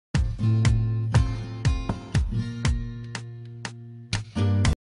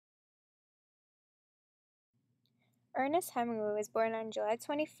Ernest Hemingway was born on July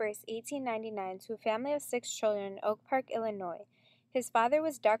 21, 1899, to a family of 6 children in Oak Park, Illinois. His father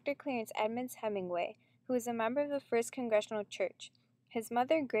was Dr. Clarence Edmonds Hemingway, who was a member of the First Congressional Church. His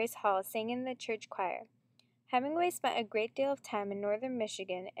mother, Grace Hall, sang in the church choir. Hemingway spent a great deal of time in northern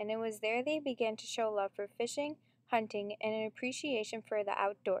Michigan, and it was there they began to show love for fishing, hunting, and an appreciation for the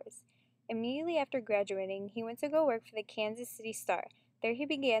outdoors. Immediately after graduating, he went to go work for the Kansas City Star. There he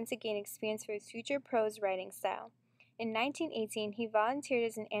began to gain experience for his future prose writing style. In 1918, he volunteered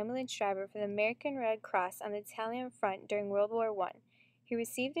as an ambulance driver for the American Red Cross on the Italian front during World War I. He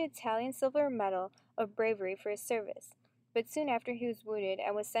received the Italian Silver Medal of Bravery for his service, but soon after he was wounded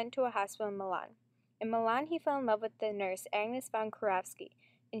and was sent to a hospital in Milan. In Milan, he fell in love with the nurse Agnes von Kurowski,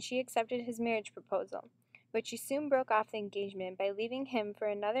 and she accepted his marriage proposal, but she soon broke off the engagement by leaving him for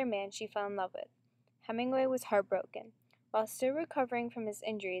another man she fell in love with. Hemingway was heartbroken. While still recovering from his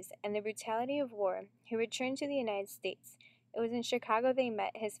injuries and the brutality of war, he returned to the United States. It was in Chicago they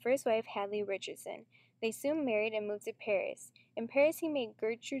met his first wife, Hadley Richardson. They soon married and moved to Paris. In Paris, he met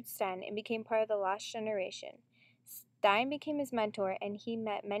Gertrude Stein and became part of the Lost Generation. Stein became his mentor, and he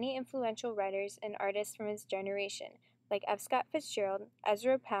met many influential writers and artists from his generation, like F. Scott Fitzgerald,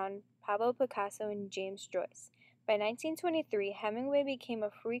 Ezra Pound, Pablo Picasso, and James Joyce. By 1923, Hemingway became a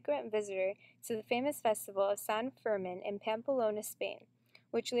frequent visitor to the famous festival of San Fermin in Pamplona, Spain,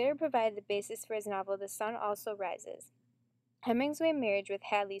 which later provided the basis for his novel The Sun Also Rises. Hemingway's marriage with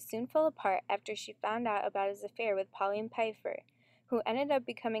Hadley soon fell apart after she found out about his affair with Pauline Pfeiffer, who ended up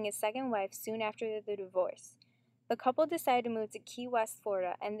becoming his second wife soon after the divorce. The couple decided to move to Key West,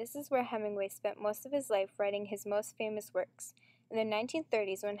 Florida, and this is where Hemingway spent most of his life writing his most famous works. In the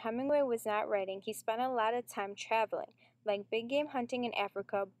 1930s, when Hemingway was not writing, he spent a lot of time traveling, like big game hunting in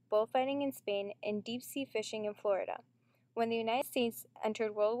Africa, bullfighting in Spain, and deep-sea fishing in Florida. When the United States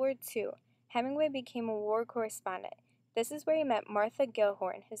entered World War II, Hemingway became a war correspondent. This is where he met Martha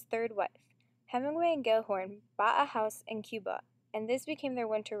Gellhorn, his third wife. Hemingway and Gellhorn bought a house in Cuba, and this became their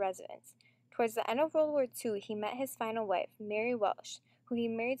winter residence. Towards the end of World War II, he met his final wife, Mary Welsh, who he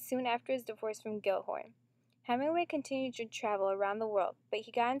married soon after his divorce from Gellhorn. Hemingway continued to travel around the world, but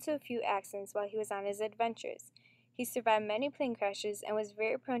he got into a few accidents while he was on his adventures. He survived many plane crashes and was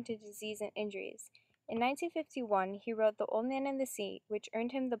very prone to disease and injuries. In 1951, he wrote The Old Man and the Sea, which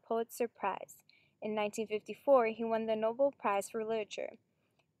earned him the Pulitzer Prize. In 1954, he won the Nobel Prize for Literature.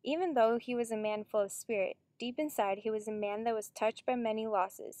 Even though he was a man full of spirit, deep inside he was a man that was touched by many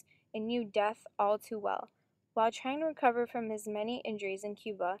losses and knew death all too well. While trying to recover from his many injuries in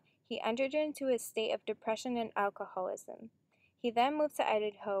Cuba, he entered into a state of depression and alcoholism. He then moved to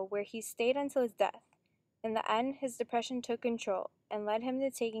Idaho, where he stayed until his death. In the end, his depression took control and led him to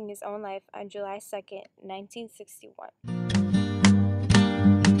taking his own life on July 2, 1961.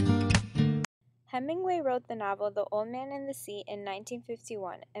 Hemingway wrote the novel The Old Man and the Sea in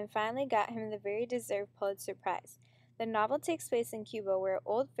 1951 and finally got him the very deserved Pulitzer Prize. The novel takes place in Cuba, where an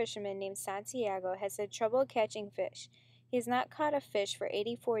old fisherman named Santiago has had trouble catching fish. He has not caught a fish for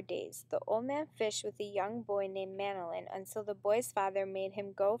 84 days. The old man fished with a young boy named Manolin until the boy's father made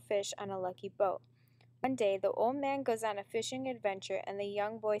him go fish on a lucky boat. One day, the old man goes on a fishing adventure and the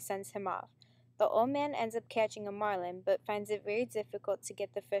young boy sends him off. The old man ends up catching a marlin, but finds it very difficult to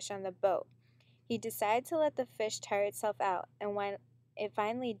get the fish on the boat. He decides to let the fish tire itself out, and when it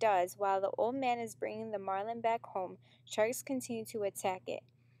finally does, while the old man is bringing the marlin back home, sharks continue to attack it.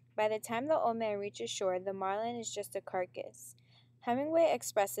 By the time the old man reaches shore, the marlin is just a carcass. Hemingway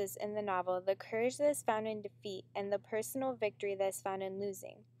expresses in the novel the courage that is found in defeat and the personal victory that is found in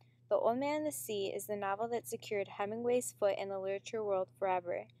losing. The Old Man and the Sea is the novel that secured Hemingway's foot in the literature world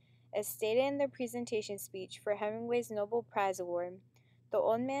forever. As stated in the presentation speech for Hemingway's Nobel Prize Award, The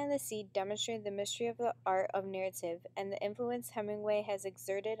Old Man and the Sea demonstrated the mystery of the art of narrative and the influence Hemingway has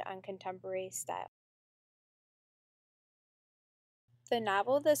exerted on contemporary style. The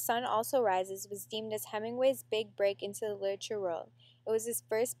novel The Sun Also Rises was deemed as Hemingway's big break into the literature world. It was his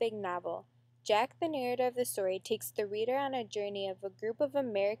first big novel. Jack, the narrator of the story, takes the reader on a journey of a group of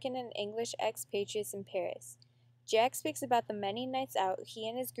American and English expatriates in Paris. Jack speaks about the many nights out he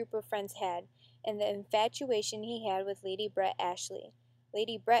and his group of friends had, and the infatuation he had with Lady Brett Ashley.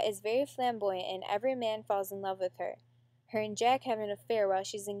 Lady Brett is very flamboyant, and every man falls in love with her. Her and Jack have an affair while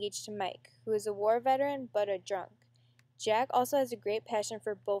she's engaged to Mike, who is a war veteran but a drunk. Jack also has a great passion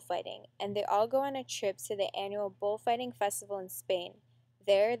for bullfighting, and they all go on a trip to the annual bullfighting festival in Spain.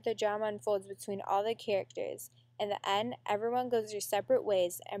 There, the drama unfolds between all the characters. In the end, everyone goes their separate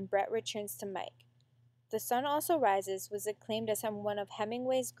ways, and Brett returns to Mike. The Sun Also Rises was acclaimed as one of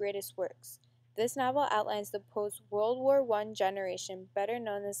Hemingway's greatest works. This novel outlines the post-World War I generation, better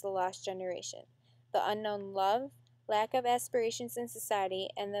known as the Lost Generation. The unknown love, lack of aspirations in society,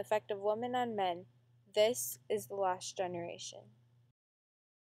 and the effect of women on men. This is the lost generation.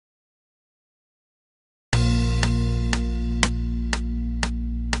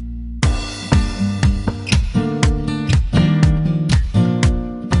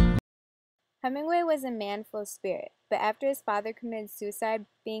 Hemingway was a man full of spirit, but after his father committed suicide,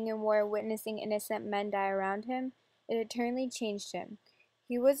 being in war, witnessing innocent men die around him, it eternally changed him.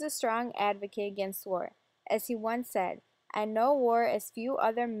 He was a strong advocate against war. As he once said, "I know war as few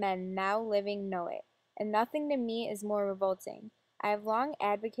other men now living know it, and nothing to me is more revolting. I have long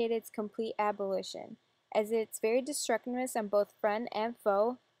advocated its complete abolition, as its very destructiveness on both friend and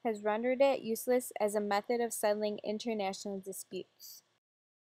foe has rendered it useless as a method of settling international disputes."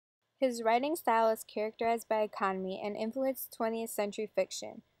 His writing style is characterized by economy and influenced 20th century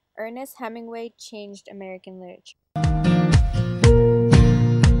fiction. Ernest Hemingway changed American literature.